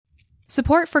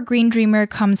Support for Green Dreamer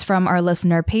comes from our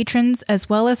listener patrons, as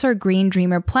well as our Green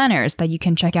Dreamer planners that you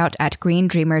can check out at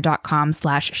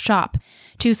greendreamer.com/shop.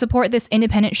 To support this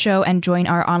independent show and join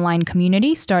our online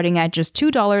community starting at just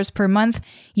 $2 per month,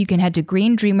 you can head to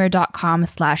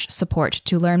greendreamer.com/support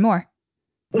to learn more.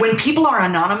 When people are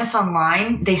anonymous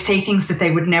online, they say things that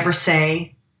they would never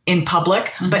say in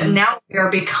public, but now we are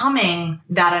becoming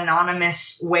that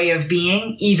anonymous way of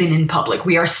being, even in public.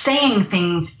 We are saying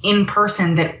things in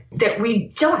person that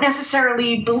we don't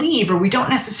necessarily believe or we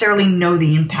don't necessarily know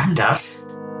the impact of.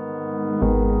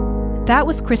 That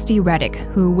was Kristie Reddick,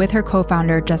 who, with her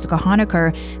co-founder Jessica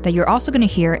Honaker, that you're also going to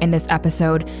hear in this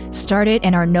episode, started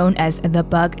and are known as the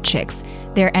Bug Chicks.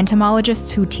 They're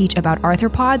entomologists who teach about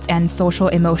arthropods and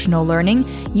social-emotional learning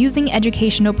using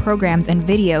educational programs and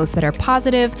videos that are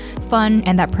positive, fun,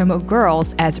 and that promote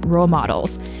girls as role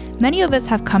models. Many of us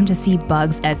have come to see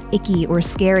bugs as icky or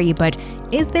scary, but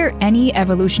is there any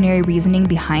evolutionary reasoning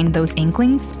behind those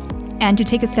inklings? And to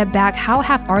take a step back, how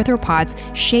have arthropods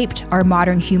shaped our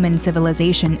modern human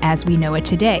civilization as we know it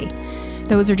today?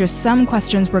 Those are just some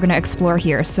questions we're going to explore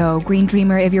here. So, Green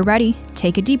Dreamer, if you're ready,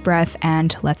 take a deep breath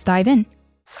and let's dive in.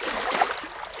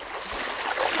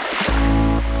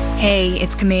 Hey,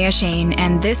 it's Kamea Shane,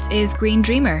 and this is Green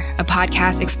Dreamer, a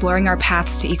podcast exploring our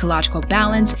paths to ecological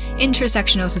balance,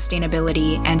 intersectional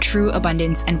sustainability, and true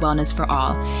abundance and wellness for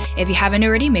all. If you haven't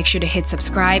already, make sure to hit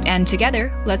subscribe, and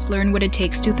together, let's learn what it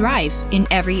takes to thrive in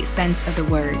every sense of the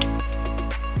word.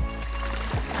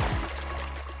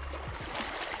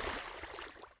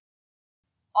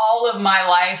 All of my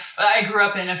life, I grew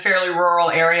up in a fairly rural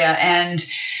area, and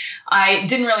I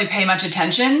didn't really pay much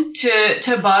attention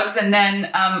to bugs. And then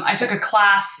I took a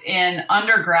class in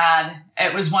undergrad.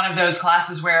 It was one of those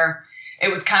classes where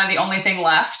it was kind of the only thing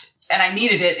left, and I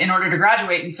needed it in order to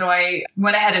graduate. And so I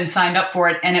went ahead and signed up for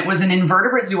it. And it was an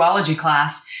invertebrate zoology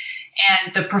class.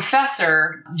 And the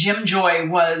professor, Jim Joy,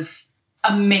 was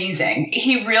amazing.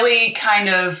 He really kind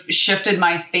of shifted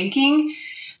my thinking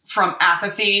from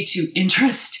apathy to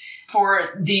interest for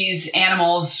these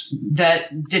animals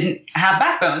that didn't have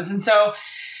backbones. And so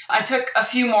I took a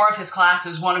few more of his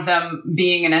classes, one of them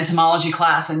being an entomology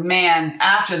class. And man,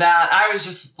 after that, I was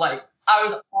just like, I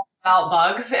was all about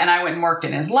bugs, and I went and worked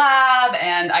in his lab,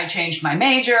 and I changed my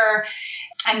major.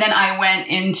 And then I went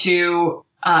into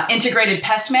integrated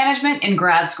pest management in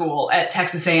grad school at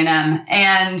Texas A&M.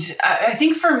 And I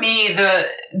think for me,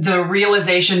 the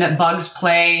realization that bugs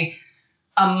play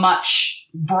a much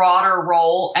broader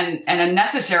role and a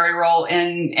necessary role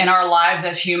in our lives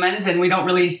as humans, and we don't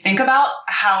really think about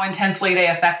how intensely they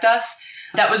affect us.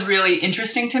 That was really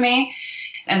interesting to me.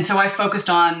 And so I focused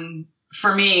on,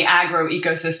 for me,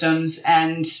 agroecosystems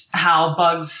and how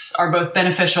bugs are both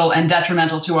beneficial and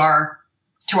detrimental to our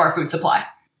food supply.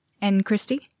 And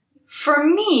Kristie? For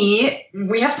me,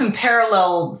 we have some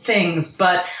parallel things,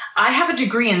 but I have a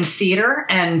degree in theater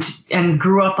and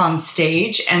grew up on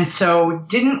stage, and so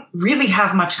didn't really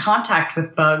have much contact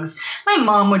with bugs. My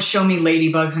mom would show me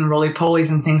ladybugs and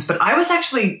roly-polies and things, but I was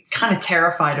actually kind of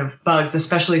terrified of bugs,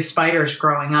 especially spiders,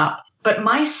 growing up. But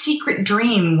my secret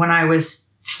dream when I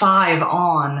was 5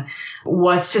 on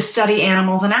was to study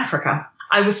animals in Africa.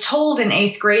 I was told in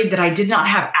 8th grade that I did not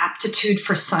have aptitude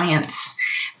for science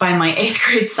by my 8th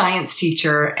grade science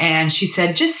teacher. And she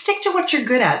said, just stick to what you're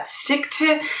good at. Stick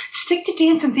to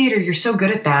dance and theater. You're so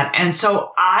good at that. And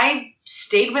so I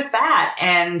stayed with that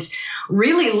and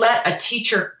really let a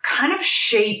teacher kind of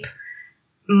shape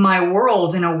my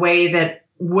world in a way that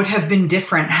would have been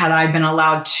different had I been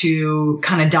allowed to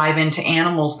kind of dive into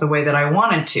animals the way that I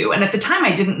wanted to. And at the time,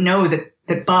 I didn't know that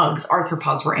bugs,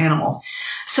 arthropods, were animals.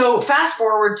 So fast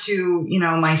forward to,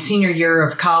 my senior year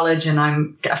of college, and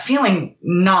I'm feeling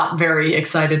not very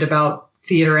excited about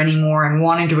theater anymore and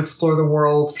wanting to explore the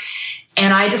world.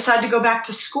 And I decided to go back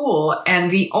to school.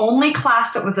 And the only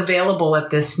class that was available at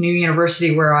this new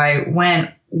university where I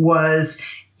went was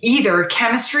either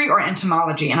chemistry or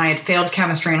entomology. And I had failed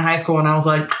chemistry in high school, and I was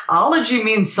like, ology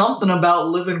means something about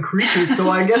living creatures, so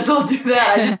I guess I'll do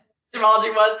that. I didn't know what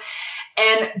entomology was.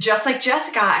 And just like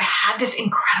Jessica, I had this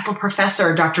incredible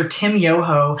professor, Dr. Tim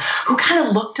Yoho, who kind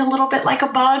of looked a little bit like a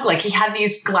bug. Like, he had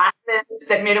these glasses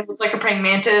that made him look like a praying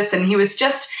mantis. And he was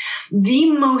just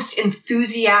the most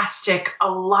enthusiastic,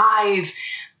 alive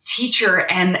teacher.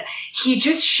 And he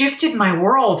just shifted my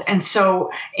world. And so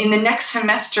in the next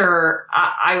semester,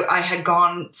 I had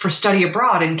gone for study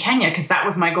abroad in Kenya, because that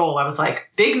was my goal. I was like,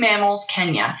 big mammals,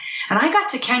 Kenya. And I got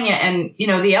to Kenya, and,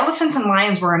 the elephants and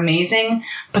lions were amazing,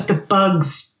 but the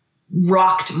bugs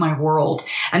rocked my world.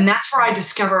 And that's where I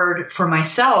discovered for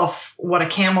myself what a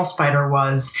camel spider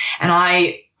was. And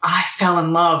I I fell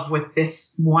in love with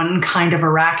this one kind of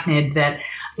arachnid that,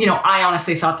 I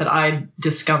honestly thought that I'd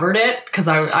discovered it because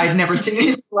I'd never seen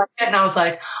anything like it. And I was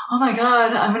like, oh my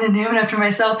God, I'm going to name it after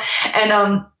myself.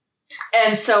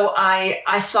 And so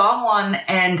I saw one,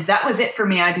 and that was it for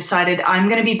me. I decided I'm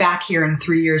going to be back here in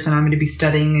 3 years and I'm going to be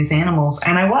studying these animals.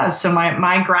 And I was. So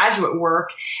my graduate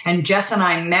work, and Jess and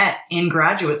I met in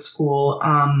graduate school.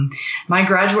 My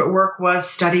graduate work was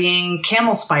studying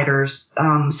camel spiders,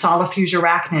 solifuge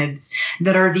arachnids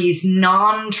that are these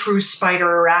non-true spider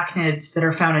arachnids that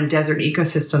are found in desert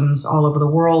ecosystems all over the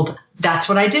world. That's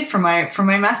what I did for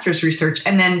my master's research.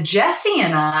 And then Jessie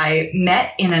and I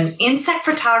met in an insect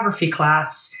photography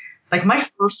class, like my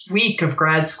first week of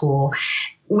grad school.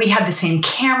 We had the same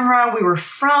camera. We were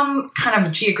from kind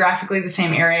of geographically the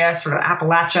same area, sort of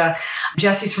Appalachia.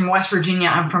 Jessie's from West Virginia.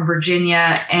 I'm from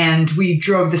Virginia. And we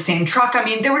drove the same truck. I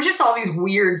mean, there were just all these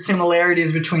weird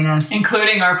similarities between us.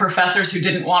 Including our professors who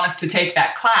didn't want us to take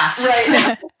that class.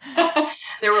 Right.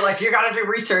 They were like, you got to do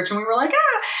research. And we were like,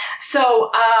 ah. So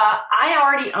I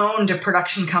already owned a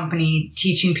production company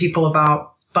teaching people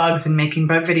about bugs and making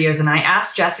bug videos. And I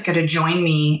asked Jessica to join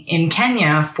me in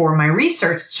Kenya for my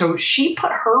research. So she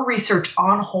put her research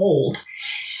on hold,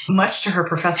 much to her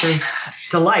professor's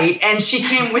delight. And she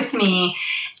came with me.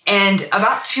 And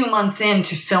about 2 months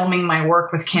into filming my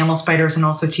work with camel spiders and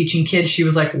also teaching kids, she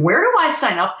was like, where do I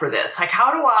sign up for this? Like,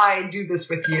 how do I do this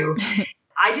with you?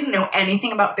 I didn't know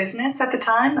anything about business at the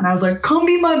time. And I was like, come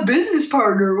be my business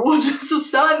partner. We'll just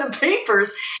sign the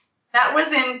papers. That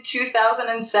was in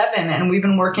 2007, and we've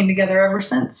been working together ever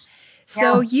since.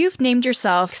 So you've named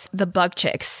yourselves the Bug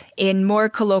Chicks in more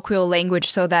colloquial language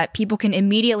so that people can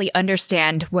immediately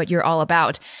understand what you're all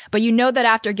about. But you know that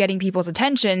after getting people's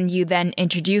attention, you then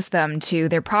introduce them to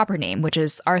their proper name, which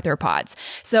is arthropods.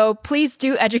 So please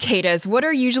do educate us. What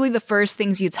are usually the first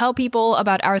things you tell people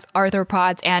about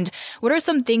arthropods, and what are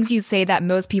some things you say that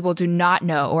most people do not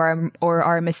know or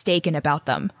are mistaken about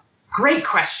them? Great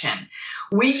question.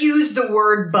 We use the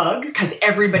word bug because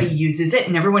everybody uses it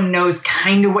and everyone knows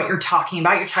kind of what you're talking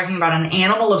about. You're talking about an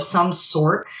animal of some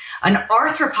sort. An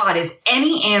arthropod is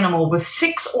any animal with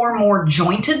 6 or more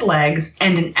jointed legs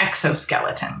and an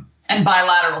exoskeleton. And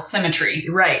bilateral symmetry.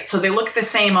 Right. So they look the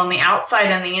same on the outside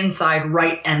and the inside,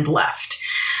 right and left.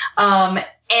 And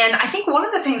I think one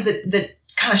of the things that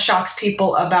kind of shocks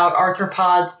people about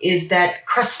arthropods is that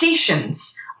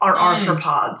crustaceans are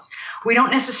arthropods. We don't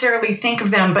necessarily think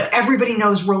of them, but everybody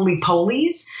knows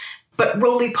roly-polies. But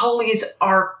roly-polies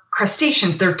are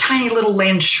crustaceans. They're tiny little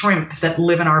land shrimp that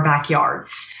live in our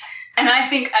backyards. And I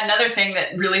think another thing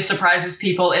that really surprises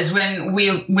people is when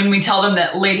we tell them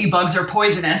that ladybugs are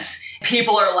poisonous,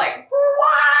 people are like,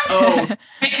 what? Oh,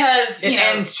 because, it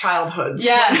ends childhoods.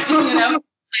 Yeah,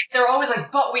 they're always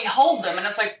like, but we hold them. And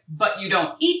it's like, but you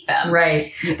don't eat them.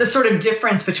 Right. The sort of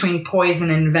difference between poison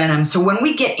and venom. So when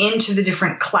we get into the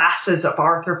different classes of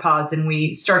arthropods and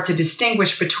we start to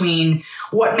distinguish between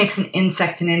what makes an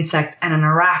insect and an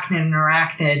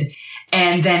arachnid,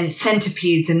 and then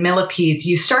centipedes and millipedes,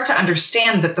 you start to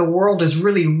understand that the world is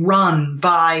really run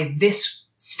by this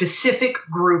specific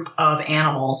group of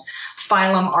animals,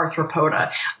 phylum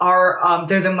Arthropoda.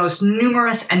 They're the most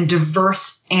numerous and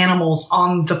diverse animals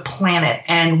on the planet,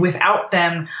 and without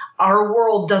them, our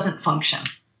world doesn't function.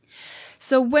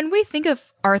 So when we think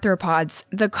of arthropods,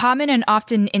 the common and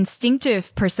often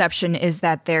instinctive perception is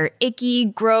that they're icky,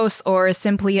 gross, or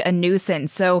simply a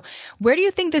nuisance. So where do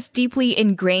you think this deeply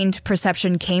ingrained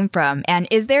perception came from? And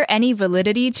is there any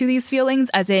validity to these feelings?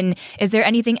 As in, is there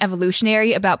anything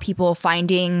evolutionary about people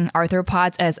finding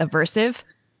arthropods as aversive?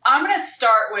 I'm going to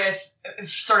start with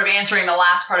sort of answering the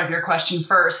last part of your question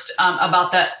first,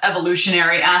 about the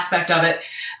evolutionary aspect of it.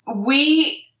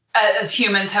 We, as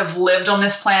humans, have lived on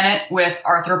this planet with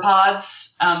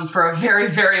arthropods for a very,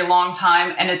 very long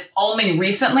time. And it's only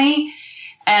recently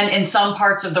and in some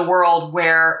parts of the world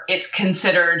where it's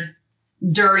considered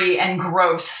dirty and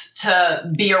gross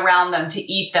to be around them, to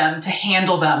eat them, to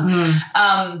handle them.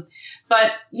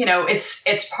 But,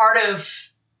 it's part of,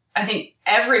 I think,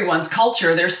 everyone's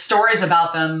culture. There's stories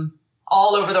about them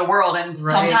all over the world. And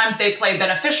sometimes they play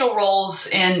beneficial roles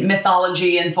in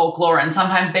mythology and folklore. And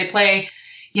sometimes they play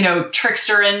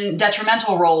trickster and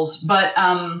detrimental roles. But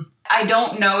I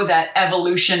don't know that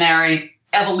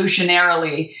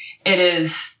evolutionarily it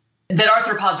is that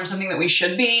arthropods are something that we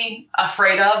should be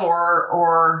afraid of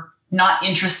or not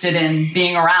interested in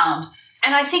being around.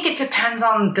 And I think it depends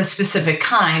on the specific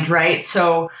kind, right?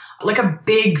 So like a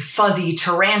big fuzzy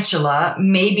tarantula,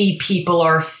 maybe people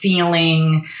are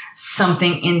feeling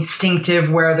something instinctive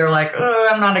where they're like, oh,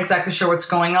 I'm not exactly sure what's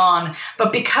going on.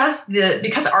 But because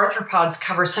arthropods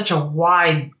cover such a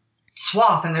wide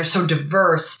swath and they're so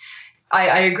diverse.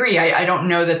 I agree. I don't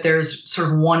know that there's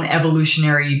sort of one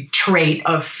evolutionary trait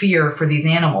of fear for these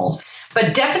animals.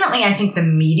 But definitely, I think the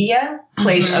media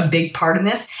plays a big part in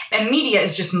this. And media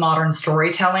is just modern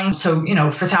storytelling. So,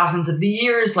 for thousands of the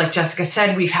years, like Jessica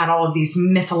said, we've had all of these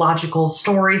mythological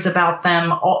stories about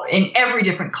them in every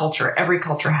different culture. Every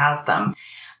culture has them.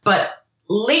 But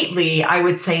lately, I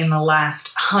would say in the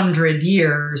last 100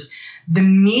 years, the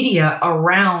media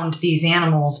around these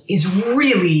animals is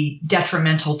really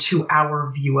detrimental to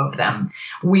our view of them.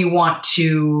 We want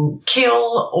to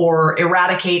kill or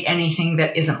eradicate anything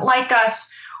that isn't like us.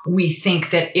 We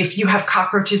think that if you have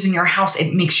cockroaches in your house,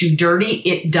 it makes you dirty.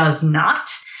 It does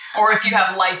not. Or if you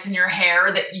have lice in your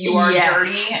hair, that you are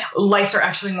dirty. Lice are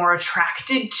actually more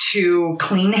attracted to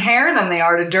clean hair than they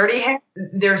are to dirty hair.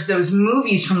 There's those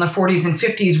movies from the 40s and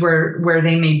 50s where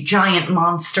they made giant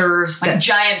monsters. Like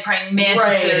giant praying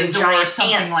mantises or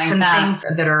something like that.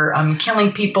 Things that are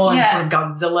killing people and sort of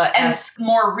Godzilla-esque. And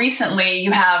more recently,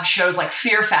 you have shows like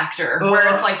Fear Factor,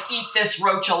 where it's like, eat this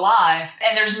roach alive.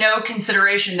 And there's no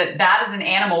consideration that is an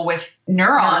animal with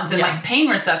neurons and like pain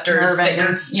receptors that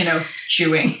you're,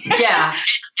 chewing. Yeah.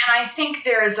 And I think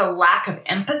there is a lack of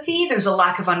empathy. There's a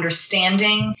lack of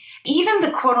understanding. Even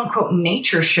the quote unquote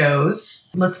nature shows,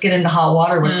 let's get into hot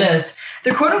water with this.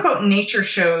 The quote unquote nature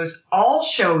shows all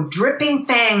show dripping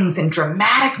fangs and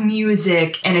dramatic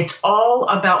music. And it's all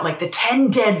about like the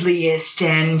 10 deadliest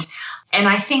and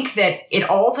I think that it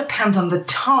all depends on the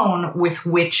tone with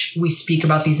which we speak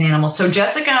about these animals. So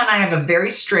Jessica and I have a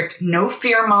very strict no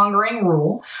fear-mongering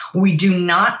rule. We do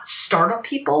not startle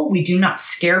people. We do not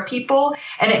scare people.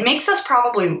 And it makes us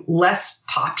probably less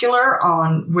popular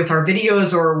with our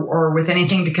videos or with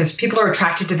anything because people are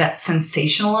attracted to that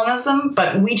sensationalism,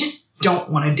 but we just don't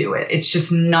want to do it. It's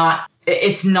just not.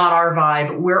 It's not our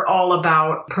vibe. We're all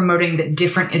about promoting that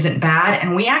different isn't bad.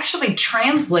 And we actually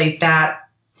translate that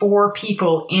for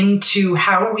people into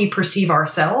how we perceive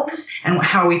ourselves and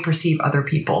how we perceive other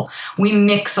people. We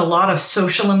mix a lot of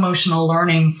social emotional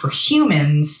learning for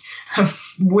humans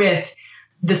with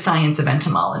the science of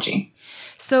entomology.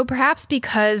 So perhaps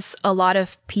because a lot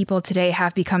of people today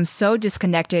have become so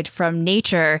disconnected from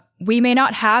nature, we may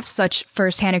not have such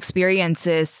firsthand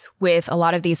experiences with a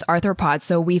lot of these arthropods.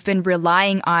 So we've been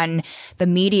relying on the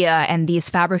media and these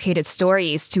fabricated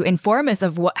stories to inform us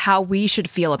of how we should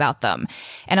feel about them.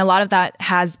 And a lot of that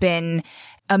has been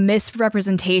a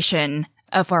misrepresentation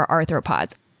of our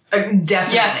arthropods.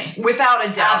 Definitely. Yes. Without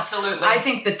a doubt. Absolutely. I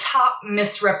think the top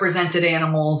misrepresented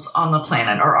animals on the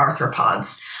planet are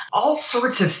arthropods. All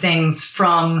sorts of things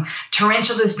from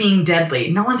tarantulas being deadly.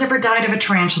 No one's ever died of a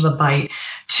tarantula bite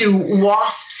to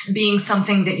wasps being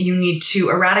something that you need to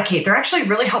eradicate. They're actually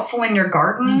really helpful in your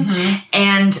gardens.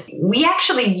 And we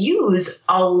actually use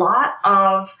a lot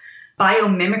of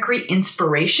biomimicry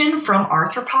inspiration from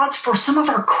arthropods for some of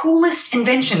our coolest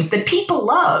inventions that people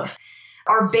love.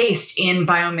 Are based in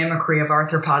biomimicry of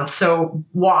arthropods. So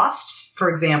wasps, for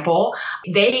example,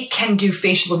 they can do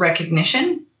facial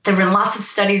recognition. There have been lots of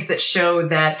studies that show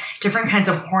that different kinds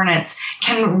of hornets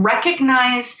can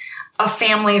recognize a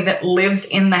family that lives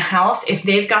in the house. If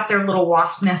they've got their little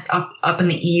wasp nest up in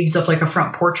the eaves of like a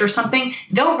front porch or something,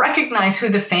 they'll recognize who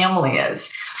the family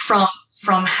is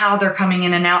from how they're coming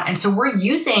in and out. And so we're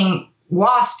using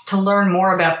WASP to learn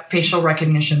more about facial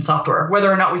recognition software.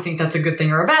 Whether or not we think that's a good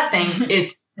thing or a bad thing,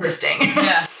 it's interesting.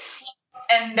 Yeah.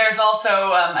 And there's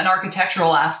also an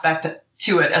architectural aspect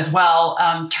to it as well.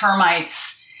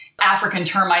 Termites, African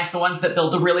termites, the ones that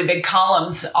build the really big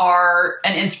columns, are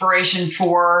an inspiration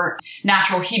for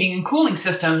natural heating and cooling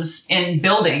systems in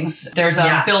buildings. There's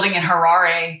a building in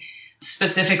Harare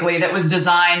specifically that was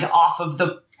designed off of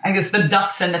the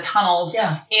ducts and the tunnels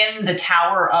in the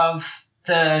tower of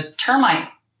the termite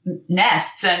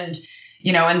nests, and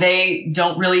they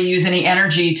don't really use any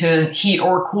energy to heat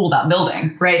or cool that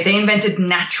building. Right. They invented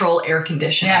natural air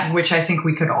conditioning, which I think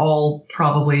we could all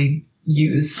probably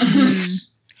use.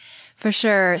 For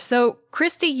sure. So,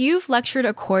 Kristie, you've lectured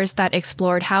a course that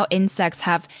explored how insects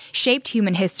have shaped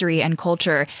human history and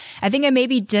culture. I think it may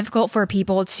be difficult for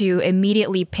people to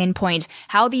immediately pinpoint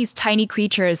how these tiny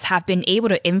creatures have been able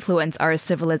to influence our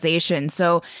civilization.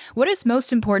 So, what is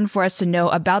most important for us to know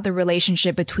about the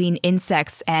relationship between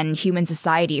insects and human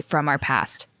society from our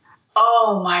past?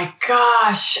 Oh my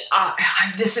gosh.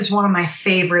 This is one of my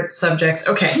favorite subjects.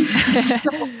 Okay.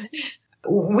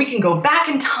 We can go back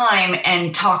in time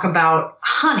and talk about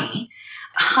honey.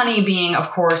 Honey being,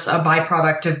 of course, a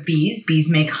byproduct of bees.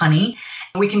 Bees make honey.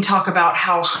 We can talk about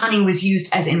how honey was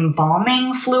used as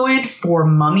embalming fluid for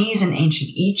mummies in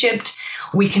ancient Egypt.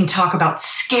 We can talk about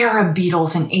scarab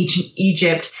beetles in ancient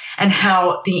Egypt and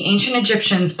how the ancient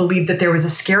Egyptians believed that there was a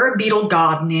scarab beetle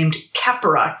god named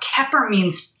Khepera. Kheper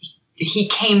means he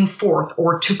came forth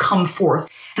or to come forth.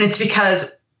 And it's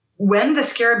because when the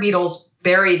scarab beetles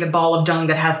bury the ball of dung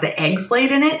that has the eggs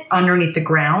laid in it underneath the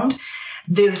ground,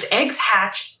 those eggs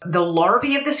hatch, the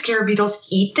larvae of the scarab beetles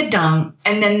eat the dung,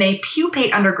 and then they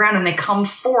pupate underground and they come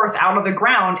forth out of the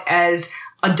ground as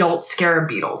adult scarab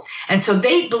beetles. And so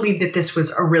they believed that this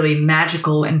was a really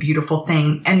magical and beautiful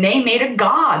thing. And they made a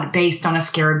god based on a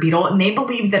scarab beetle. And they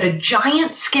believed that a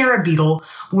giant scarab beetle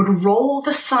would roll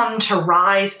the sun to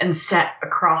rise and set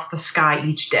across the sky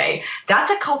each day. That's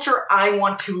a culture I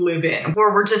want to live in,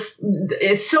 where we're just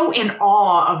so in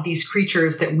awe of these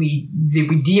creatures that we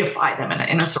deify them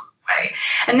in a sort of way.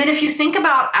 And then if you think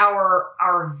about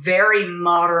our very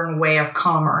modern way of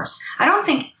commerce, I don't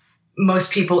think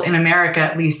most people in America,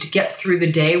 at least, get through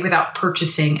the day without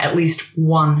purchasing at least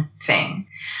one thing.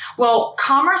 Well,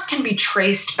 commerce can be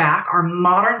traced back. Our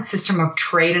modern system of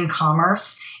trade and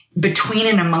commerce between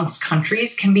and amongst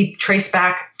countries can be traced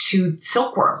back to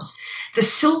silkworms. The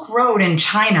Silk Road in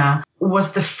China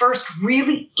was the first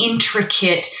really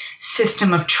intricate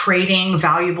system of trading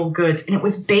valuable goods, and it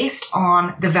was based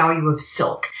on the value of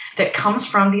silk that comes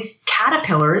from these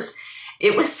caterpillars.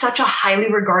 It was such a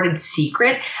highly regarded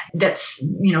secret that's,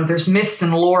 there's myths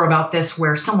and lore about this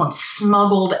where someone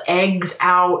smuggled eggs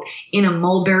out in a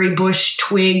mulberry bush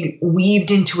twig weaved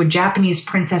into a Japanese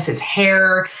princess's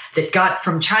hair that got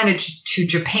from China to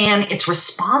Japan. It's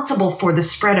responsible for the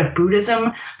spread of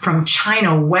Buddhism from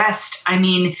China west. I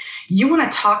mean, you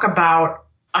want to talk about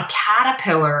a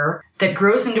caterpillar that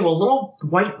grows into a little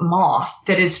white moth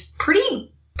that is pretty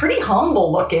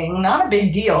humble looking, not a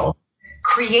big deal.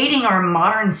 Creating our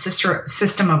modern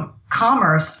system of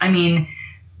commerce, I mean,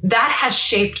 that has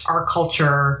shaped our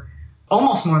culture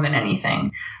almost more than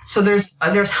anything. So there's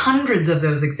hundreds of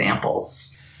those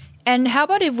examples. And how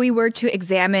about if we were to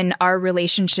examine our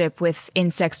relationship with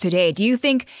insects today? Do you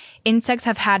think insects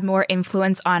have had more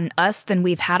influence on us than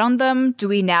we've had on them? Do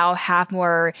we now have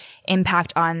more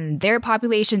impact on their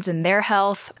populations and their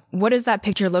health? What does that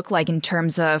picture look like in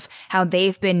terms of how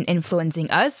they've been influencing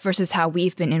us versus how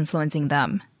we've been influencing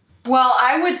them? Well,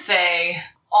 I would say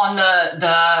on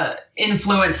the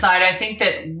influence side, I think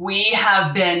that we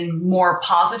have been more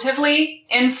positively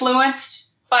influenced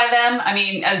by them. I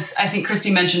mean, as I think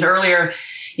Kristie mentioned earlier,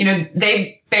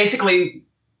 they basically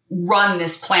run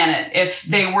this planet. If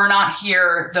they were not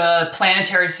here, the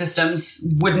planetary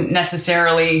systems wouldn't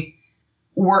necessarily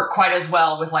work quite as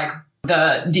well with like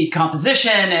the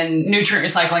decomposition and nutrient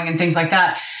recycling and things like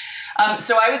that.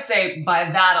 So I would say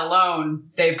by that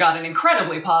alone, they've got an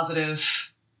incredibly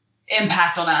positive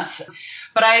impact on us.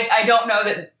 But I don't know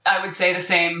that I would say the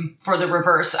same for the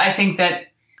reverse. I think that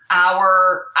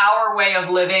our way of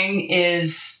living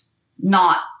is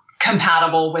not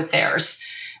compatible with theirs.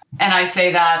 And I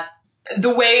say that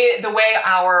the way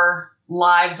our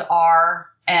lives are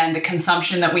and the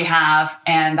consumption that we have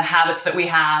and the habits that we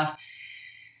have,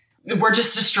 we're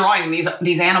just destroying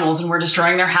these animals and we're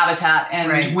destroying their habitat and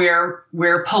right.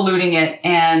 we're polluting it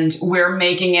and we're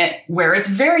making it where it's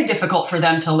very difficult for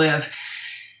them to live.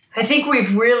 I think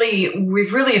we've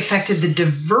really affected the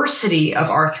diversity of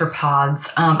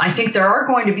arthropods. I think there are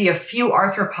going to be a few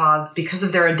arthropods because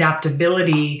of their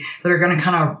adaptability that are going to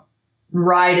kind of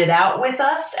ride it out with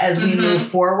us as we move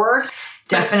forward.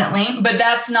 Definitely. But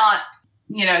that's not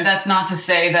to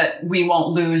say that we won't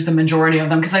lose the majority of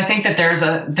them. Because I think that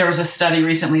there was a study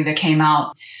recently that came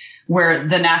out where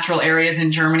the natural areas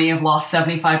in Germany have lost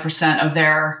 75% of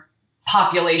their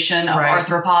population of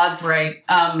arthropods, right?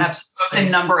 Both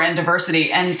in number and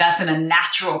diversity, and that's in a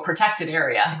natural protected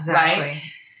area, exactly. Right?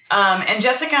 And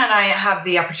Jessica and I have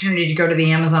the opportunity to go to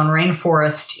the Amazon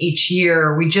rainforest each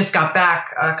year. We just got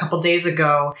back a couple days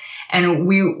ago, and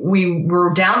we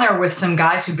were down there with some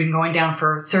guys who'd been going down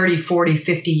for 30, 40,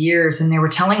 50 years, and they were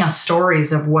telling us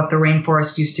stories of what the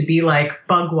rainforest used to be like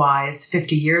bug-wise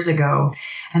 50 years ago.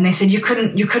 And they said you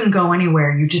couldn't go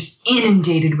anywhere. You're just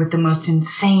inundated with the most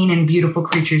insane and beautiful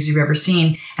creatures you've ever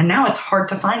seen. And now it's hard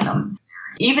to find them,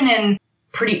 even in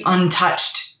pretty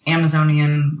untouched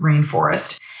Amazonian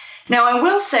rainforest. Now, I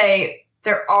will say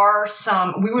there are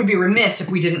some, we would be remiss if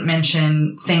we didn't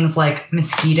mention things like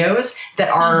mosquitoes that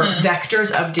are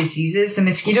vectors of diseases. The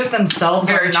mosquitoes themselves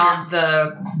are not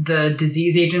the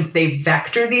disease agents. They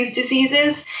vector these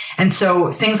diseases. And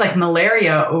so things like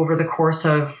malaria over the course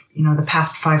of, the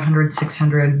past 500,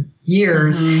 600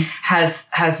 years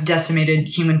has decimated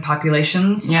human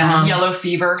populations. Yeah. Yellow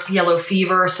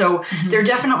fever. So there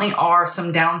definitely are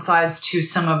some downsides to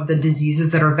some of the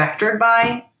diseases that are vectored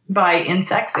by by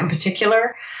insects in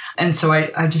particular. And so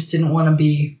I just didn't want to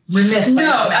be remiss.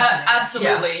 No,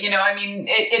 absolutely. Yeah. You know, I mean,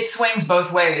 it swings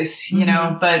both ways, you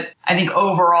know, but I think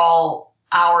overall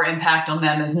our impact on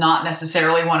them is not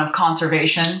necessarily one of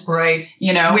conservation. Right.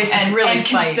 You know, we have to really and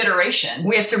consideration.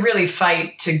 We have to really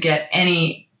fight to get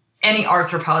any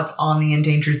arthropods on the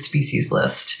endangered species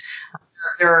list.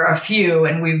 There are a few,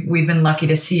 and we've been lucky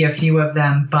to see a few of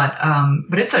them, but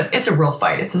it's a real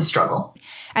fight. It's a struggle.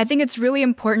 I think it's really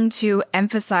important to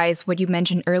emphasize what you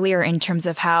mentioned earlier in terms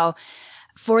of how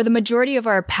for the majority of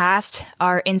our past,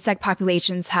 our insect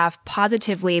populations have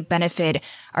positively benefited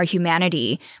our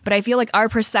humanity. But I feel like our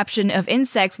perception of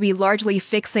insects, we largely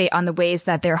fixate on the ways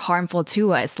that they're harmful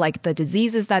to us, like the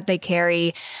diseases that they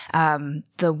carry,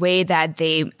 the way that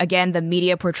the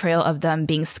media portrayal of them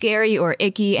being scary or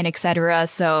icky and etc.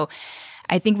 So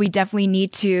I think we definitely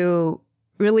need to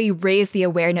really raise the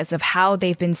awareness of how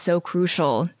they've been so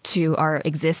crucial to our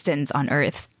existence on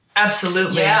Earth.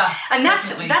 Absolutely. Yeah. And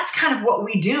that's kind of what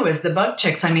we do as the Bug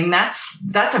Chicks. I mean, that's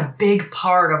a big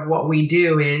part of what we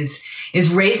do is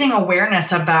raising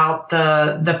awareness about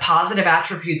the positive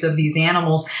attributes of these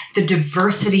animals, the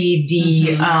diversity,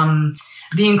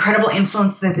 the incredible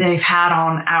influence that they've had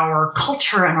on our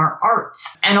culture and our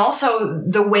arts, and also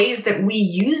the ways that we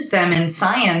use them in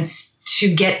science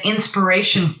to get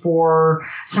inspiration for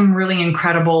some really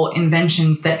incredible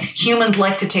inventions that humans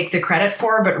like to take the credit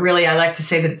for, but really I like to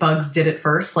say that bugs did it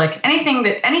first. Like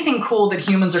anything cool that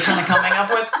humans are kind of coming up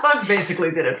with, bugs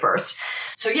basically did it first.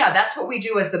 So yeah, that's what we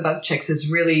do as the Bug Chicks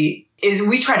is we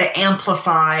try to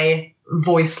amplify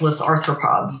voiceless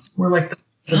arthropods. We're like the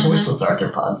voiceless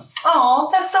arthropods. Oh,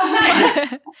 that's so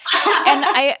nice.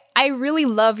 And I really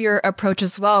love your approach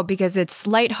as well because it's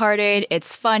lighthearted,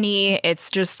 it's funny,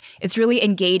 it's really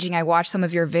engaging. I watched some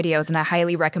of your videos and I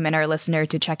highly recommend our listener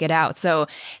to check it out. So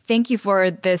thank you for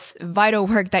this vital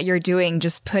work that you're doing,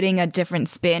 just putting a different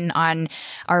spin on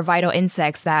our vital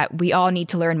insects that we all need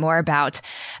to learn more about.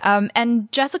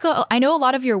 And Jessica, I know a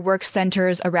lot of your work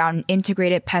centers around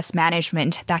integrated pest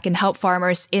management that can help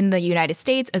farmers in the United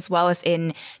States as well as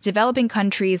in developing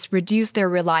countries reduce their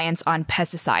reliance on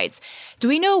pesticides. Do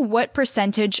we know what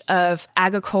percentage of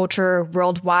agriculture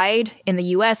worldwide in the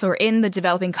US or in the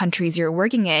developing countries you're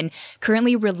working in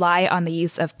currently rely on the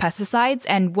use of pesticides?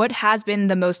 And what has been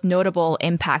the most notable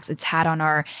impacts it's had on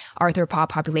our arthropod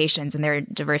populations and their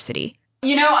diversity?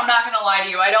 You know, I'm not going to lie to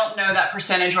you. I don't know that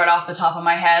percentage right off the top of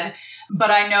my head. But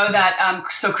I know that,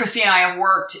 so Kristie and I have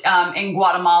worked in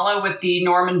Guatemala with the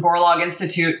Norman Borlaug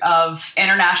Institute of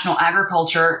International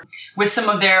Agriculture with some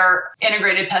of their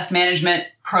integrated pest management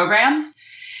programs.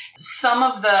 Some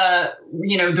of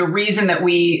the reason that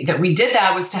we did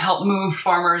that was to help move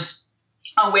farmers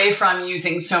away from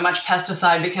using so much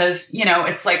pesticide because,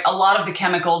 it's like a lot of the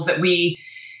chemicals that we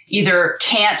either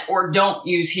can't or don't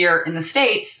use here in the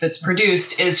States that's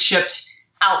produced is shipped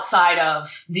outside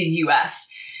of the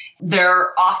U.S.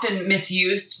 They're often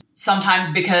misused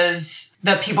sometimes because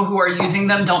the people who are using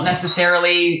them don't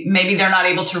necessarily, maybe they're not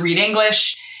able to read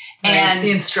English. Right. And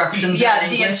the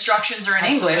instructions are in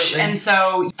English. And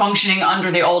so functioning under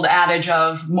the old adage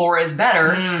of more is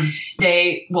better,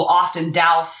 they will often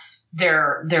douse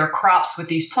their crops with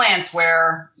these plants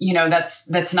where,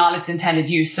 that's not its intended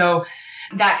use. So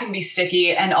that can be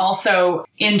sticky. And also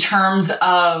in terms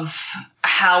of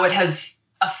how it has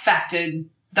affected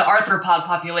the arthropod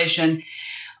population,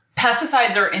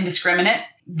 pesticides are indiscriminate.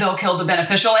 They'll kill the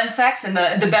beneficial insects, and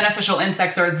the beneficial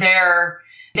insects are there.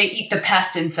 They eat the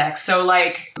pest insects. So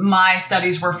like my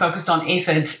studies were focused on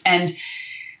aphids, and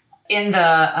in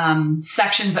the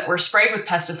sections that were sprayed with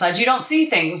pesticides, you don't see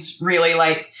things really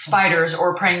like spiders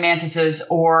or praying mantises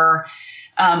or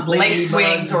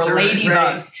lacewings or ladybugs.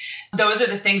 Right. Those are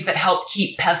the things that help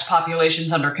keep pest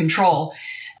populations under control.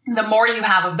 The more you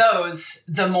have of those,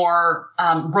 the more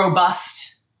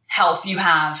robust health you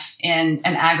have in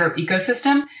an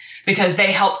agro-ecosystem because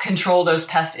they help control those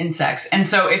pest insects. And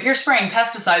so if you're spraying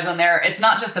pesticides on there, it's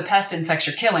not just the pest insects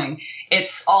you're killing.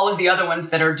 It's all of the other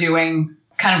ones that are doing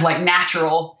kind of like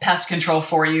natural pest control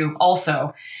for you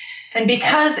also. And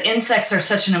because insects are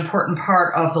such an important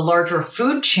part of the larger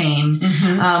food chain,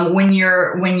 when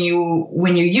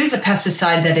you use a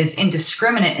pesticide that is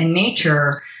indiscriminate in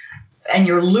nature, and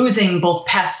you're losing both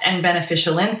pest and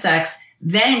beneficial insects,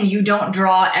 then you don't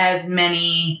draw as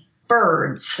many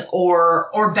birds or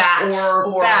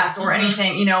bats or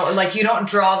anything, like you don't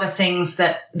draw the things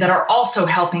that are also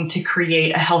helping to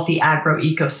create a healthy agro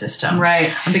ecosystem.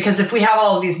 Right. Because if we have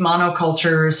all of these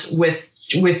monocultures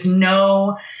with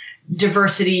no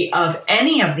diversity of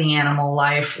any of the animal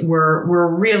life,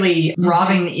 we're really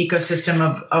robbing the ecosystem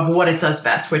of what it does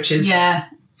best, which is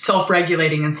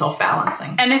self-regulating and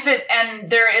self-balancing. And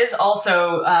there is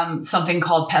also something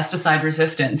called pesticide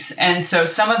resistance. And so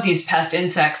some of these pest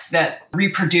insects that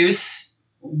reproduce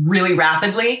really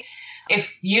rapidly,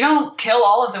 if you don't kill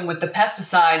all of them with the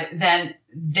pesticide, then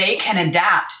they can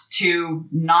adapt to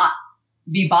not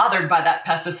be bothered by that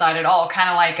pesticide at all, kind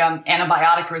of like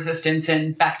antibiotic resistance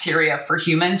in bacteria for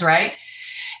humans, right?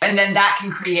 And then that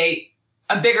can create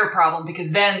a bigger problem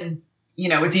because then,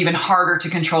 it's even harder to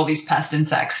control these pest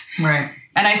insects. Right.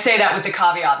 And I say that with the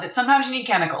caveat that sometimes you need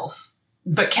chemicals,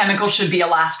 but chemicals should be a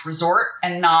last resort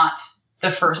and not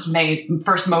the first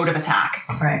mode of attack.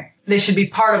 Right. They should be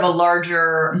part of a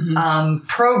larger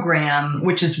program,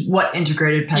 which is what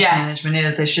integrated pest management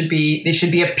is. They should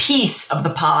be a piece of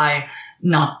the pie,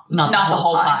 not the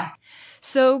whole pie.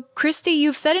 So, Kristie,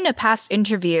 you've said in a past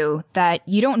interview that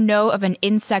you don't know of an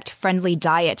insect-friendly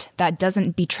diet that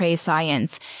doesn't betray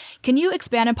science. Can you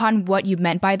expand upon what you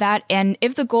meant by that? And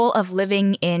if the goal of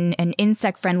living in an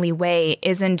insect-friendly way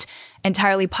isn't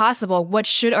entirely possible, what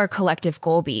should our collective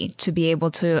goal be to be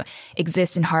able to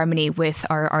exist in harmony with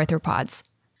our arthropods?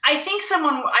 I think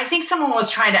someone was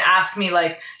trying to ask me,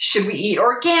 like, should we eat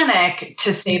organic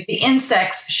to save the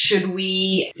insects? Should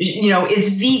we,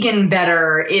 is vegan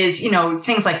better?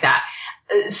 Things like that.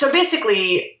 So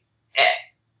basically,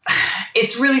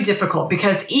 it's really difficult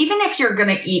because even if you're going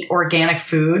to eat organic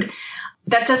food,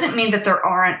 that doesn't mean that there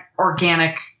aren't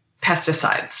organic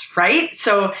pesticides, right?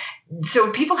 So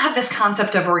people have this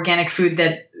concept of organic food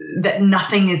that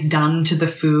nothing is done to the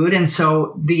food. And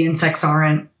so the insects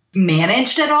aren't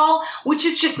managed at all, which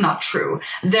is just not true.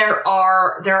 There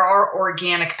are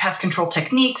organic pest control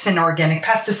techniques and organic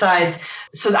pesticides.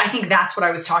 So I think that's what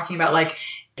I was talking about. Like,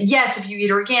 yes, if you eat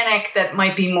organic, that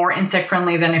might be more insect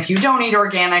friendly than if you don't eat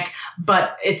organic,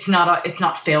 but it's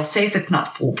not fail safe. It's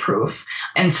not foolproof.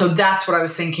 And so that's what I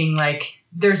was thinking. Like,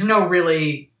 there's no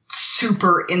really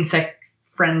super insect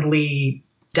friendly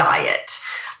diet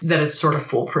that is sort of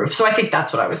foolproof. So I think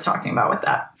that's what I was talking about with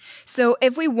that. So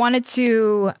if we wanted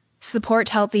to support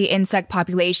healthy insect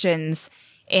populations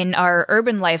in our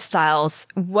urban lifestyles,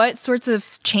 what sorts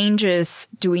of changes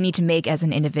do we need to make as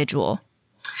an individual?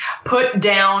 Put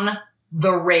down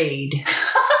the raid.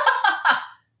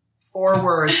 4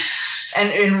 words.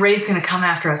 And raid's going to come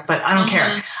after us, but I don't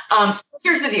care. So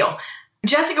here's the deal.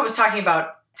 Jessica was talking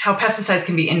about how pesticides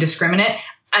can be indiscriminate.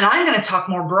 And I'm going to talk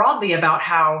more broadly about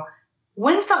how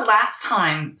when's the last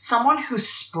time someone who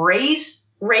sprays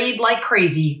Raid like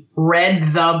crazy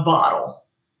read the bottle?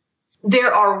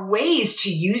 There are ways to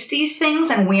use these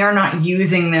things, and we are not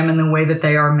using them in the way that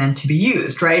they are meant to be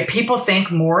used, right? People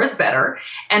think more is better.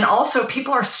 And also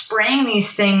people are spraying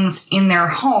these things in their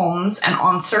homes and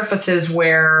on surfaces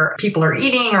where people are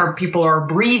eating or people are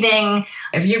breathing.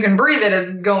 If you can breathe it,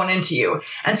 it's going into you.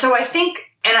 And so I think,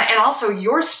 and also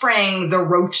you're spraying the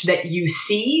roach that you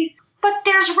see, but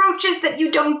there's roaches that you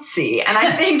don't see. And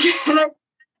I think,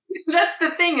 that's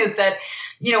the thing is that,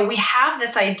 we have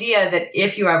this idea that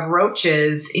if you have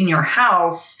roaches in your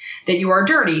house, that you are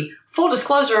dirty. Full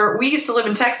disclosure, we used to live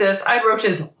in Texas. I had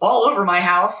roaches all over my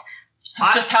house.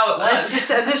 That's just how it was.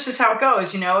 That's just how it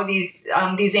goes.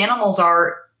 These animals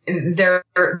they're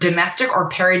domestic or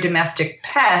peri-domestic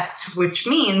pests, which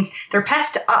means they're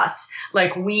pests to us.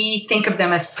 Like, we think of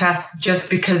them as pests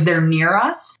just because they're near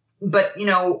us. But,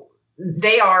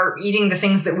 they are eating the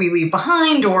things that we leave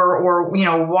behind or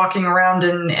walking around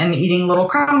and eating little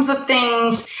crumbs of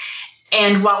things.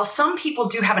 And while some people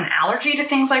do have an allergy to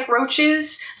things like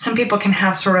roaches, some people can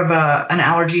have sort of an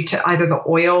allergy to either the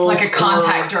oils. Like a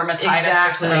contact dermatitis.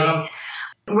 Exactly. Or something.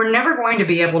 We're never going to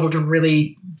be able to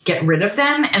really get rid of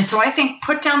them. And so I think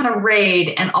put down the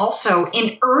raid, and also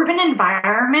in urban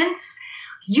environments,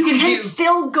 you can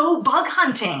still go bug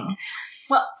hunting.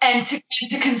 Well, and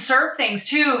to conserve things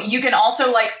too, you can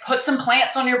also put some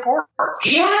plants on your porch.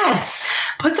 Yes.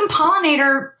 Put some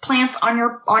pollinator plants on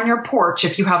your porch.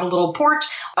 If you have a little porch,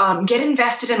 get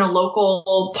invested in a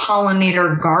local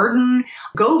pollinator garden.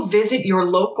 Go visit your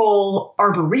local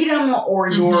arboretum or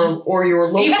your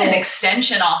local, even an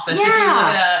extension office.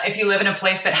 Yeah. If you live in a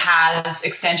place that has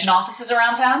extension offices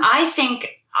around town. I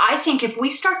think if we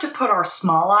start to put our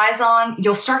small eyes on,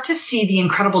 you'll start to see the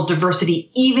incredible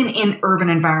diversity, even in urban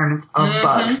environments, of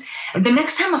bugs. The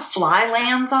next time a fly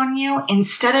lands on you,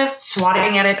 instead of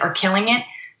swatting at it or killing it,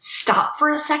 stop for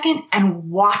a second and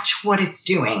watch what it's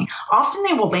doing. Often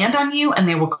they will land on you and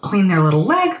they will clean their little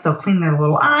legs. They'll clean their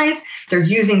little eyes. They're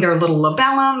using their little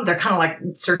labellum. They're kind of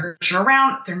like searching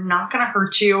around. They're not going to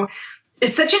hurt you.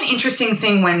 It's such an interesting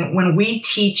thing when we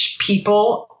teach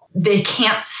people. They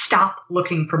can't stop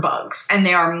looking for bugs, and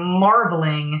they are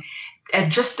marveling at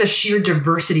just the sheer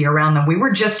diversity around them. We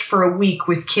were just for a week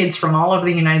with kids from all over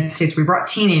the United States. We brought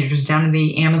teenagers down to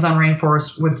the Amazon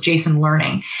rainforest with Jason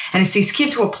Learning. And it's these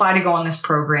kids who apply to go on this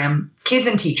program, kids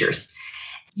and teachers.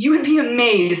 You would be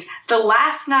amazed. The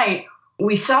last night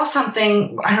we saw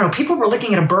something, I don't know, people were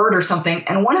looking at a bird or something.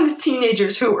 And one of the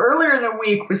teenagers who earlier in the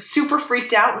week was super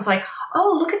freaked out was like,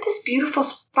 oh, look at this beautiful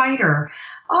spider.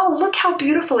 Oh, look how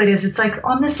beautiful it is. It's like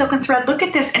on this silken thread. Look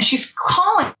at this. And she's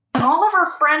calling all of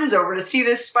her friends over to see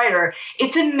this spider.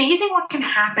 It's amazing what can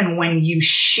happen when you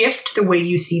shift the way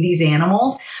you see these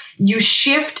animals. You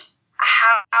shift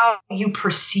how you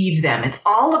perceive them. It's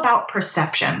all about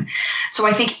perception. So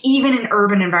I think even in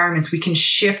urban environments, we can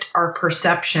shift our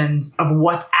perceptions of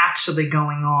what's actually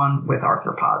going on with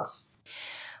arthropods.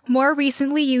 More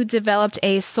recently, you developed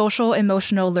a social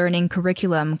emotional learning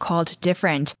curriculum called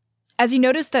Different. As you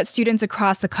notice that students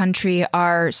across the country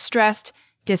are stressed,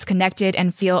 disconnected,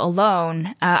 and feel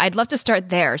alone, I'd love to start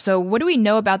there. So what do we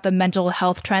know about the mental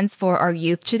health trends for our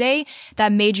youth today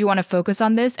that made you want to focus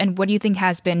on this? And what do you think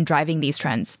has been driving these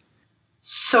trends?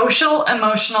 Social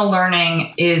emotional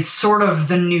learning is sort of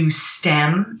the new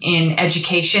STEM in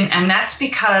education. And that's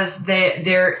because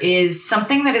there is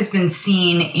something that has been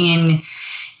seen in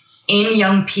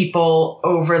young people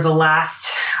over the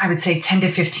last, I would say 10 to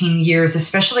 15 years,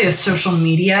 especially as social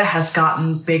media has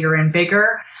gotten bigger and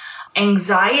bigger.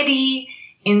 Anxiety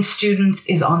in students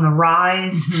is on the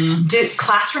rise. Mm-hmm.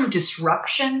 Classroom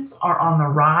disruptions are on the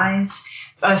rise.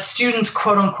 Students,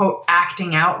 quote unquote,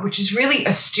 acting out, which is really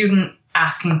a student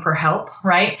asking for help,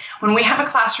 right? When we have a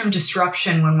classroom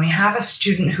disruption, when we have a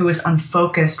student who is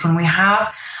unfocused, when we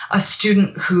have a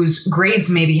student whose grades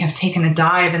maybe have taken a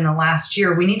dive in the last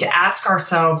year, we need to ask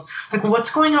ourselves, like,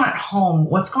 what's going on at home?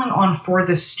 What's going on for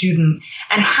this student?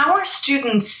 And how are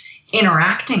students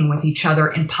interacting with each other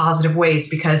in positive ways?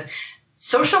 Because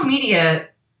social media,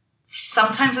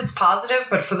 sometimes it's positive,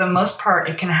 but for the most part,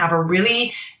 it can have a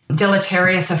really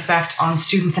deleterious effect on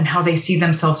students and how they see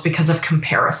themselves because of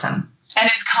comparison. And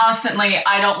it's constantly,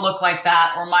 I don't look like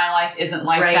that, or my life isn't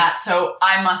like that, so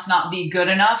I must not be good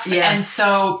enough. Yes. And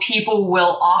so people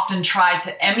will often try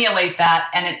to emulate that,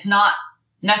 and it's not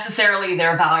necessarily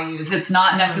their values. It's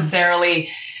not necessarily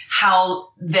how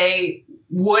they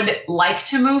would like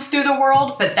to move through the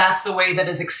world, but that's the way that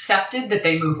is accepted that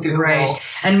they move through the world.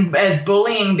 And as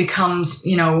bullying becomes,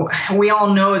 we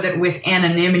all know that with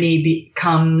anonymity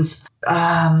becomes,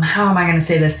 how am I going to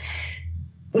say this?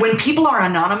 When people are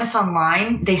anonymous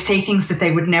online, they say things that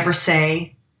they would never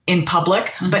say in public,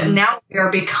 mm-hmm. but now we are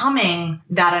becoming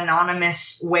that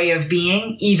anonymous way of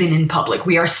being, even in public.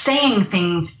 We are saying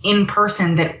things in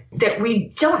person that we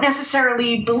don't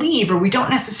necessarily believe or we don't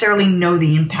necessarily know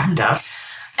the impact of.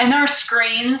 And our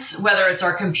screens, whether it's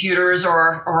our computers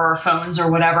or our phones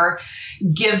or whatever,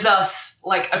 gives us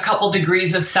like a couple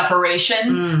degrees of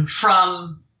separation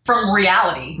from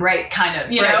reality, right? Kind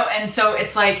of, you know? And so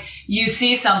it's like you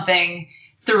see something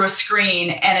through a screen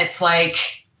and it's like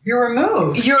you're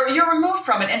removed. You're removed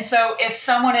from it. And so if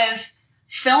someone is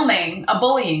filming a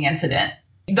bullying incident,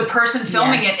 the person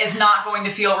filming it is not going to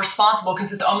feel responsible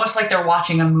because it's almost like they're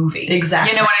watching a movie.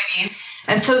 Exactly. You know what I mean?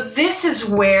 And so this is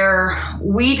where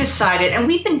we decided, and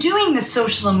we've been doing this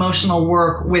social emotional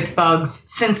work with bugs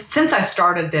since I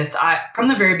started this. From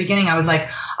the very beginning, I was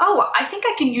like, oh, I think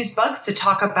I can use bugs to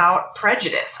talk about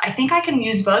prejudice. I think I can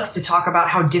use bugs to talk about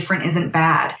how different isn't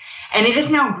bad. And it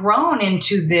has now grown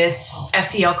into this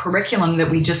SEL curriculum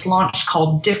that we just launched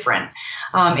called Different.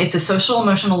 It's a social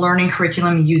emotional learning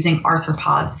curriculum using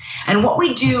arthropods. And what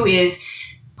we do is,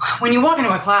 when you walk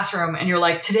into a classroom and you're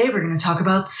like, today we're going to talk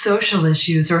about social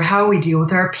issues or how we deal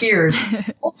with our peers,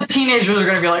 all the teenagers are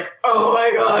going to be like, oh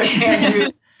my God, I can't do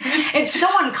it. It's so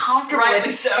uncomfortable.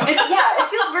 Rightly so. It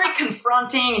feels very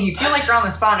confronting and you feel like you're on the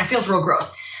spot and it feels real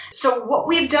gross. So what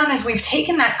we've done is we've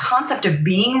taken that concept of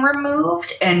being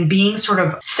removed and being sort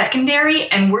of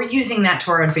secondary, and we're using that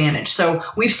to our advantage. So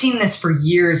we've seen this for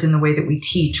years in the way that we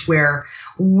teach, where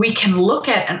we can look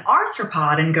at an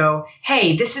arthropod and go,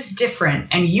 hey, this is different,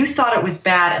 and you thought it was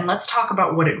bad, and let's talk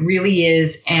about what it really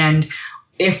is. And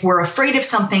if we're afraid of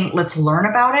something, let's learn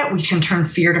about it. We can turn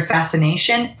fear to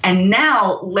fascination. And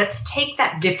now let's take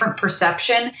that different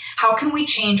perception. How can we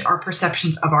change our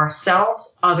perceptions of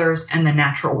ourselves, others, and the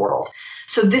natural world?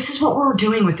 So this is what we're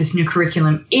doing with this new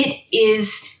curriculum. It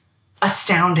is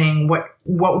astounding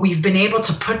what we've been able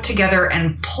to put together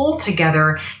and pull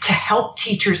together to help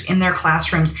teachers in their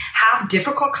classrooms have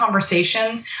difficult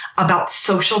conversations about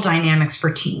social dynamics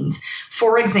for teens.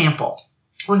 For example,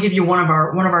 we'll give you one of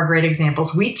our great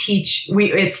examples.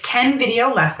 It's 10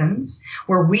 video lessons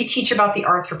where we teach about the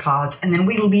arthropods, and then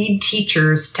we lead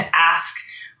teachers to ask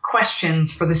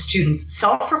questions for the students,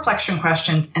 self-reflection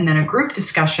questions, and then a group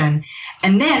discussion,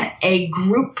 and then a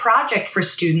group project for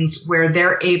students where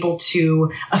they're able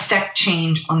to affect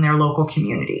change on their local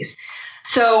communities.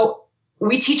 So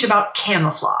we teach about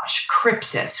camouflage,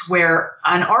 crypsis, where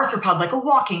an arthropod, like a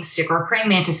walking stick or a praying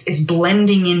mantis, is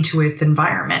blending into its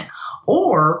environment.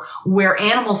 Or where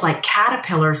animals like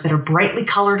caterpillars that are brightly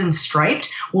colored and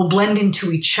striped will blend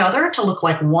into each other to look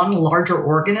like one larger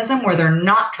organism where they're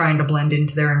not trying to blend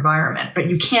into their environment. But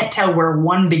you can't tell where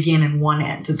one begins and one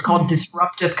ends. It's called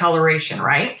disruptive coloration,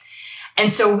 right?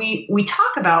 And so we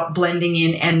talk about blending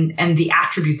in and the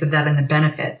attributes of that and the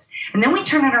benefits. And then we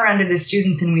turn it around to the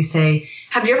students and we say,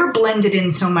 have you ever blended in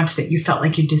so much that you felt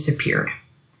like you disappeared?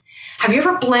 Have you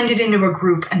ever blended into a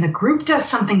group and the group does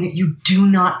something that you do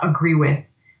not agree with?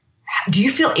 Do you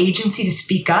feel agency to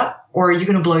speak up, or are you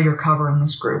going to blow your cover in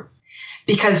this group?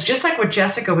 Because just like what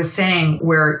Jessica was saying,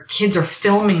 where kids are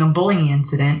filming a bullying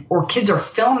incident or kids are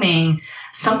filming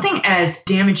something as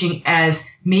damaging as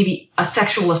maybe a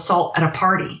sexual assault at a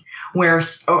party where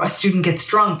a student gets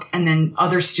drunk and then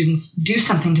other students do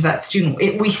something to that student.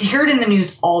 We hear it in the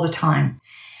news all the time.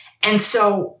 And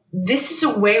so this is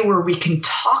a way where we can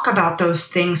talk about those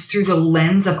things through the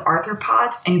lens of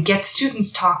arthropods and get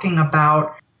students talking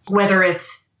about whether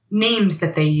it's names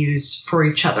that they use for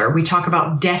each other. We talk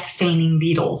about death feigning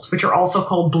beetles, which are also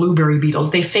called blueberry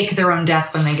beetles. They fake their own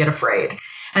death when they get afraid.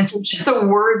 And so just the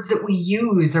words that we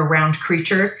use around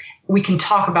creatures, we can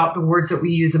talk about the words that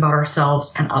we use about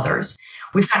ourselves and others.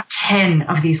 We've got 10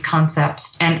 of these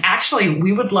concepts. And actually,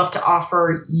 we would love to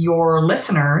offer your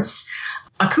listeners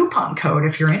a coupon code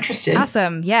if you're interested.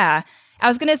 Awesome. Yeah. I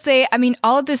was going to say, I mean,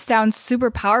 all of this sounds super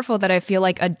powerful that I feel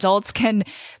like adults can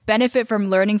benefit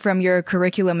from learning from your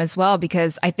curriculum as well,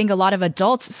 because I think a lot of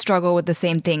adults struggle with the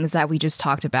same things that we just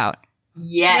talked about.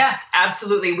 Yes,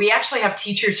 absolutely. We actually have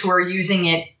teachers who are using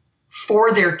it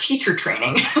for their teacher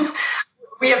training.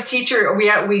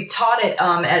 We taught it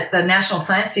at the National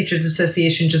Science Teachers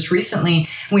Association just recently.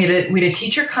 We had a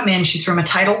teacher come in. She's from a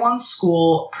Title I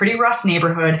school, pretty rough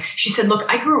neighborhood. She said, look,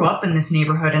 I grew up in this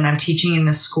neighborhood and I'm teaching in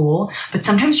this school, but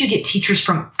sometimes you get teachers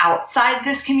from outside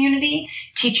this community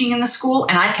teaching in the school,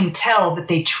 and I can tell that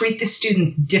they treat the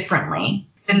students differently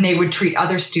than they would treat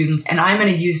other students. And I'm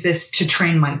going to use this to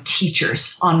train my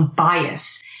teachers on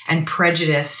bias and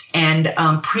prejudice and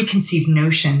preconceived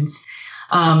notions.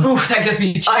 That gives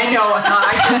me chills. I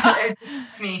know. It just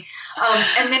gets me.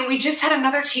 And then we just had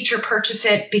another teacher purchase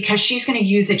it because she's going to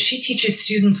use it. She teaches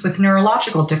students with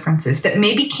neurological differences that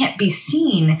maybe can't be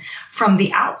seen from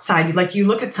the outside. Like you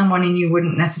look at someone and you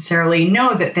wouldn't necessarily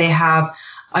know that they have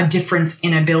a difference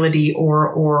in ability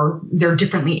or they're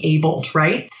differently abled,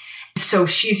 right? So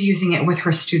she's using it with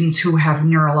her students who have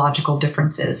neurological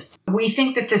differences. We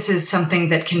think that this is something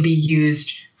that can be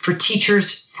used for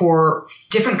teachers, for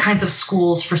different kinds of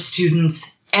schools, for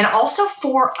students, and also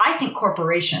for, I think,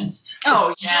 corporations.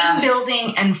 Team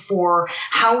building and for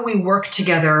how we work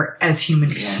together as human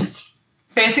beings.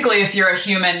 Basically, if you're a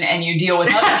human and you deal with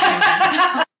other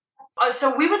humans.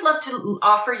 So we would love to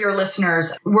offer your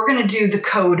listeners, we're going to do the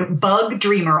code Bug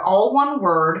Dreamer, all one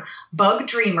word, Bug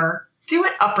Dreamer. Do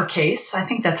it uppercase. I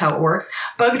think that's how it works.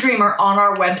 Bug Dreamer on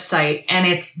our website, and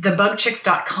it's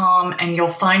thebugchicks.com, and you'll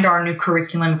find our new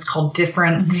curriculum. It's called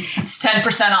Different. It's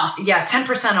 10% off. Yeah,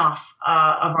 10% off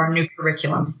of our new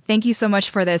curriculum. Thank you so much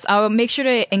for this. I'll make sure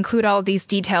to include all of these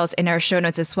details in our show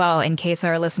notes as well, in case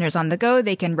our listeners on the go,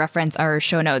 they can reference our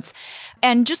show notes.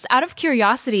 And just out of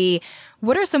curiosity,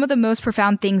 what are some of the most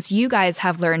profound things you guys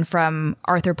have learned from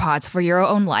arthropods for your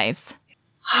own lives?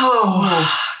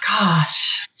 Oh,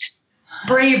 gosh.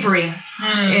 Bravery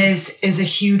is a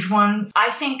huge one.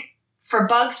 I think for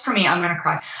bugs, for me, I'm going to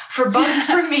cry. For bugs,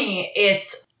 for me,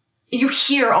 it's, you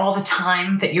hear all the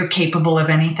time that you're capable of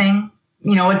anything.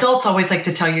 You know, adults always like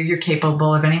to tell you you're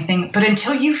capable of anything, but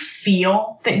until you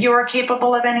feel that you're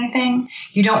capable of anything,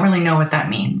 you don't really know what that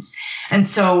means. And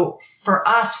so for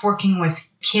us working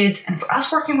with kids and for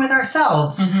us working with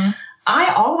ourselves,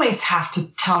 I always have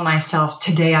to tell myself,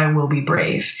 today I will be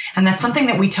brave. And that's something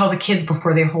that we tell the kids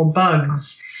before they hold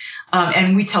bugs.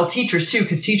 And we tell teachers too,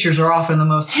 because teachers are often the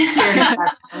most scared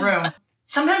cats in the room.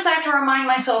 Sometimes I have to remind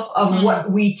myself of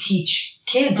what we teach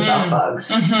kids about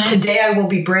bugs. Today I will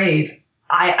be brave.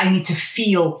 I need to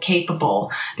feel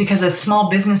capable, because as small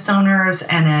business owners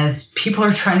and as people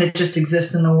are trying to just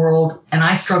exist in the world, and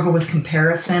I struggle with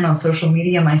comparison on social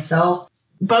media myself,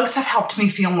 bugs have helped me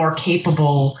feel more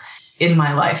capable in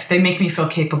my life. They make me feel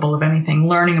capable of anything,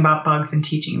 learning about bugs and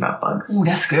teaching about bugs. Ooh,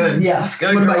 that's good. Yeah. That's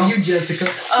good. What about you, Jessica?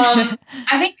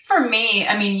 I think for me,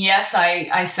 I mean, yes,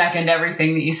 I second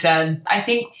everything that you said. I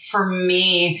think for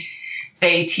me,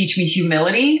 they teach me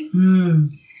humility.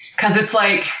 Because it's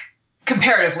like,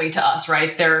 comparatively to us,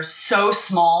 right? They're so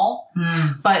small,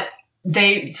 but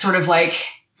they sort of like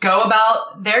go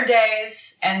about their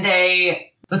days, and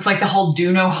it's like the whole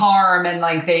do no harm, and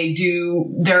like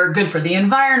they're good for the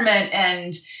environment,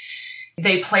 and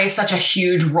they play such a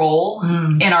huge role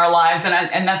in our lives.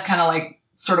 And that's kind of like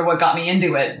sort of what got me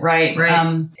into it, right?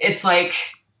 It's like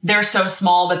they're so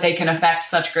small, but they can affect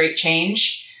such great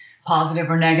change, positive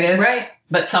or negative. Right.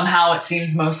 But somehow it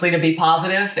seems mostly to be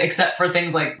positive, except for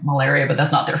things like malaria, but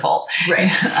that's not their fault. Right.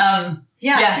 I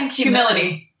think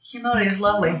humility. Humility is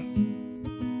lovely.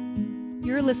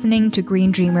 You're listening to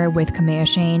Green Dreamer with Kamea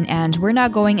Shane, and we're now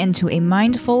going into a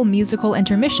mindful musical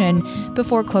intermission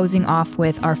before closing off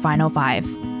with our final 5.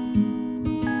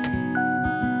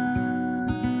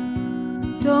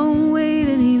 Don't wait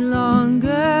any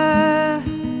longer,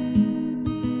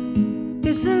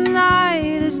 'cause the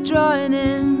night is drawing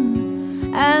in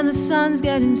and the sun's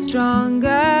getting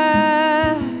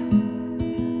stronger,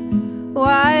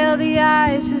 while the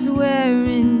ice is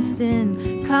wearing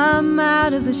thin. Come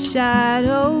out of the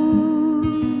shadows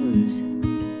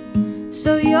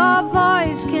so your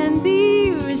voice can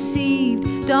be received.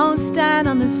 Don't stand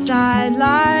on the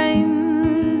sidelines.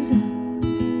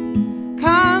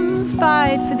 Come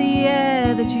fight for the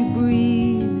air that you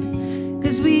breathe,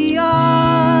 'cause we all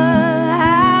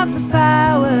have the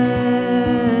power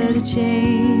to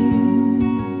change.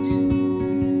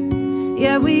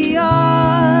 Yeah, we all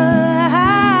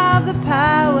have the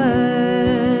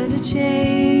power to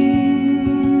change.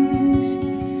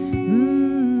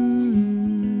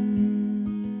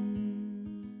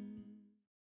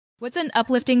 What's an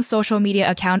uplifting social media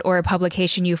account or a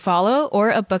publication you follow, or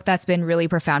a book that's been really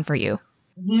profound for you?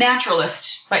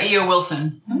 Naturalist by E.O.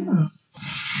 Wilson.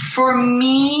 For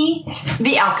me,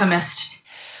 The Alchemist.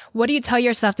 What do you tell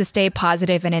yourself to stay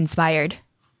positive and inspired?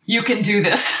 You can do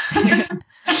this.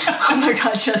 Oh my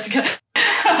God, Jessica.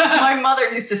 My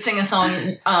mother used to sing a song,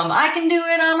 I can do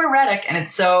it, I'm a Reddick. And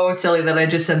it's so silly that I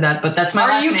just said that, but that's my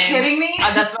last name. Are you kidding me?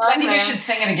 That's my last I think name. you should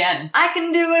sing it again. I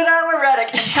can do it, I'm a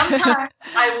Reddick. And sometimes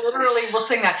I literally will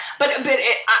sing that. But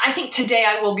I think today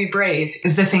I will be brave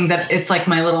is the thing that it's like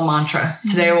my little mantra.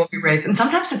 Today I will be brave. And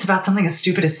sometimes it's about something as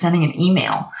stupid as sending an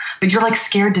email. But you're like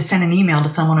scared to send an email to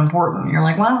someone important. You're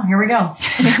like, well, here we go.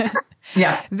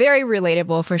 Yeah. Very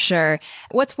relatable for sure.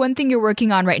 What's one thing you're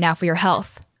working on right now for your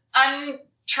health? I'm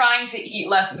trying to eat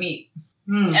less meat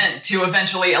and to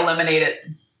eventually eliminate it.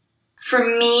 For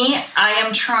me, I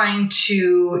am trying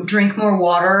to drink more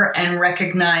water and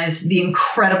recognize the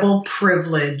incredible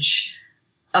privilege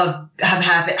of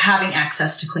having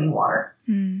access to clean water.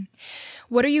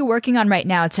 What are you working on right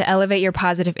now to elevate your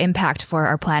positive impact for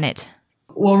our planet?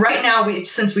 Well, right now,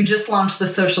 since we just launched the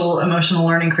social emotional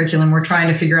learning curriculum, we're trying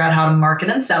to figure out how to market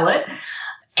and sell it.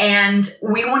 And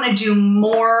we want to do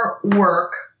more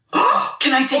work.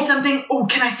 Can I say something? Oh,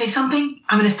 can I say something?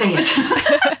 I'm going to say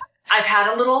it. I've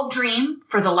had a little dream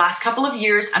for the last couple of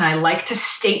years, and I like to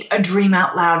state a dream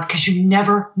out loud because you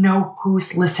never know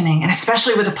who's listening. And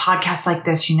especially with a podcast like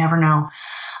this, you never know.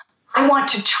 I want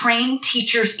to train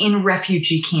teachers in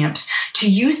refugee camps to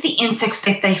use the insects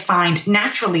that they find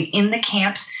naturally in the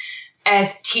camps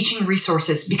as teaching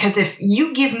resources. Because if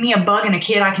you give me a bug and a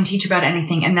kid, I can teach about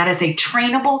anything. And that is a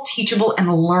trainable, teachable, and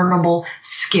learnable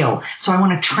skill. So I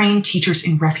want to train teachers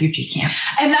in refugee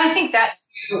camps. And I think that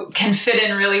too can fit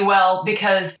in really well,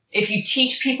 because if you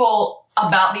teach people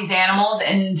about these animals,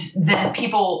 and then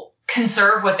people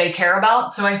conserve what they care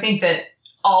about. So I think that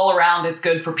all around, it's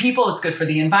good for people. It's good for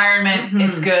the environment.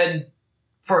 It's good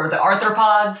for the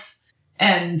arthropods.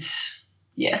 And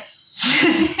yes.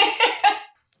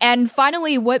 And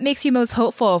finally, what makes you most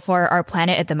hopeful for our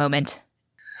planet at the moment?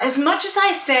 As much as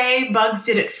I say bugs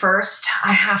did it first,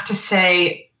 I have to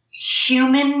say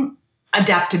human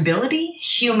adaptability,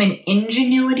 human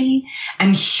ingenuity,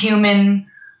 and human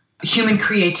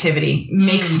creativity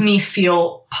makes me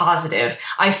feel positive.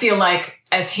 I feel like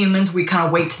as humans, we kind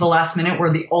of wait to the last minute.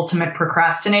 We're the ultimate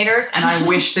procrastinators. And I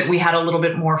wish that we had a little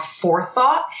bit more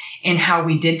forethought in how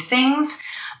we did things.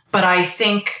 But I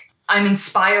think I'm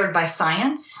inspired by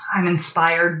science. I'm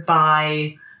inspired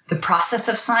by the process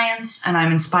of science. And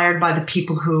I'm inspired by the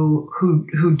people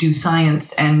who do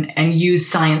science and use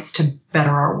science to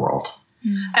better our world.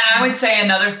 And I would say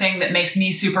another thing that makes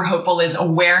me super hopeful is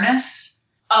awareness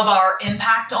of our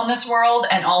impact on this world.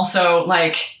 And also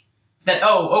like, that,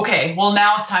 oh, okay, well,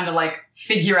 now it's time to like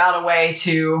figure out a way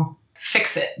to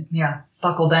fix it. Yeah.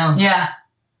 Buckle down. Yeah.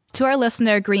 To our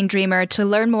listener, Green Dreamer, to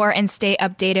learn more and stay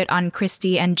updated on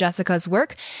Kristie and Jessica's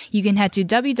work, you can head to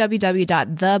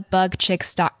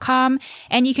www.thebugchicks.com,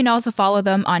 and you can also follow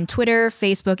them on Twitter,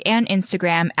 Facebook, and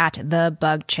Instagram at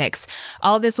thebugchicks.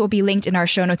 All of this will be linked in our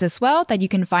show notes as well that you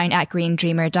can find at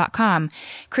greendreamer.com.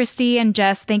 Kristie and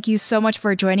Jess, thank you so much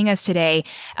for joining us today.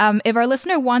 If our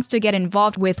listener wants to get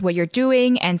involved with what you're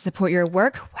doing and support your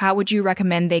work, how would you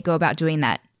recommend they go about doing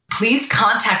that? Please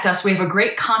contact us. We have a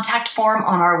great contact form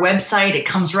on our website. It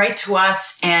comes right to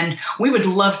us, and we would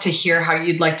love to hear how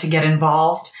you'd like to get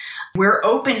involved. We're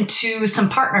open to some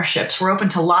partnerships. We're open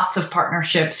to lots of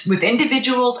partnerships with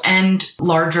individuals and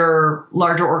larger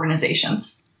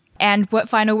organizations. And what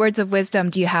final words of wisdom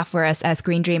do you have for us as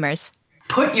Green Dreamers?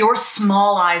 Put your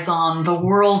small eyes on. The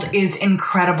world is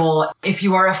incredible. If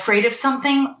you are afraid of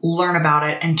something, learn about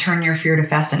it and turn your fear to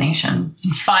fascination.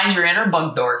 Find your inner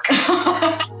bug dork.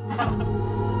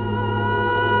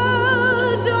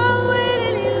 Don't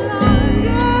wait any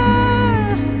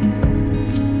longer,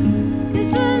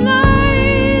 'cause the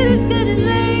night is getting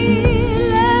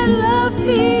late. Let love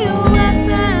be your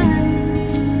weapon.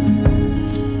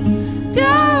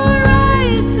 Don't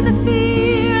rise to the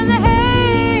fear and the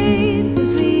hate,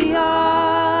 'cause we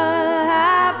all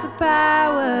have the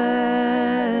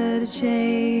power to change.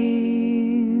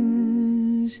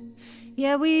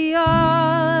 Yeah, we all